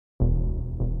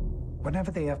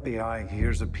Whenever the FBI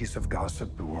hears a piece of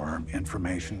gossip or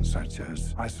information such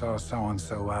as, I saw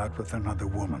so-and-so out with another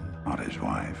woman, not his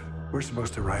wife, we're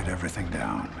supposed to write everything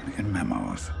down in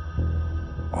memos.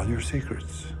 All your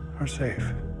secrets are safe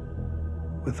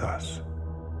with us.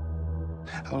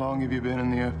 How long have you been in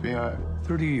the FBI?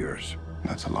 30 years.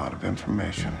 That's a lot of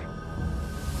information.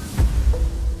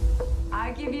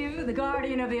 I give you the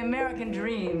guardian of the American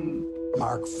dream.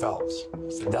 Mark Phelps.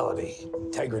 Fidelity,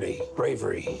 integrity,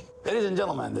 bravery. Ladies and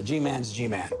gentlemen, the G-Man's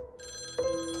G-Man.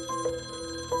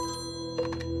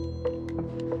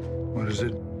 What is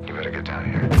it? You better get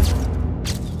down here.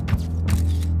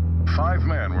 5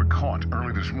 men were caught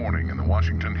early this morning in the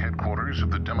Washington headquarters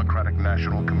of the Democratic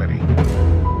National Committee.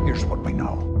 Here's what we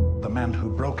know. The men who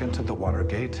broke into the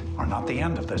Watergate are not the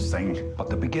end of this thing, but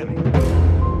the beginning.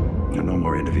 No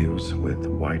more interviews with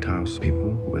White House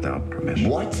people without permission.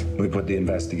 What? We put the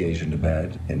investigation to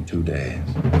bed in 2 days.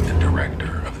 The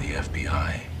director of the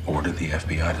FBI ordered the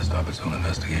FBI to stop its own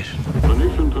investigation. The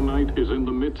nation tonight is in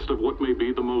the midst of what may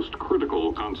be the most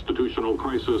critical constitutional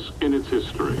crisis in its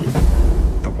history.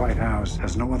 The White House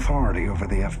has no authority over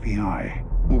the FBI.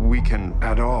 We can...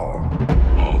 At all.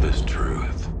 All this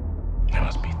truth, it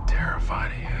must be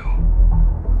terrifying to you.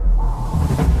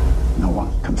 No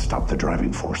one can stop the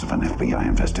driving force of an FBI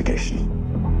investigation.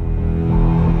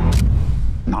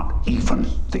 Not even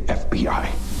the FBI.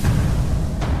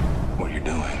 What you're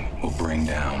doing will bring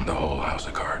down the whole house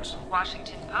of cards.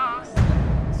 Washington Post.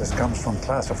 This comes from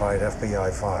classified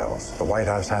FBI files. The White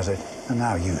House has it, and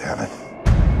now you have it.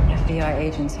 FBI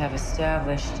agents have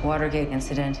established Watergate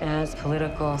incident as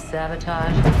political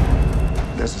sabotage.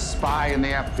 There's a spy in the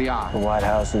FBI. The White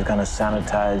House is gonna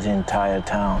sanitize the entire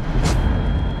town.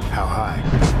 How high?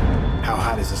 How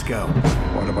high does this go?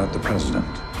 What about the president?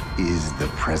 Is the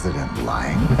president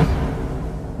lying?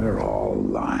 They're all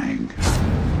lying.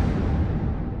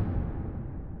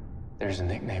 There's a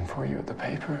nickname for you at the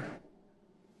paper.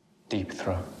 Deep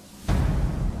Throat.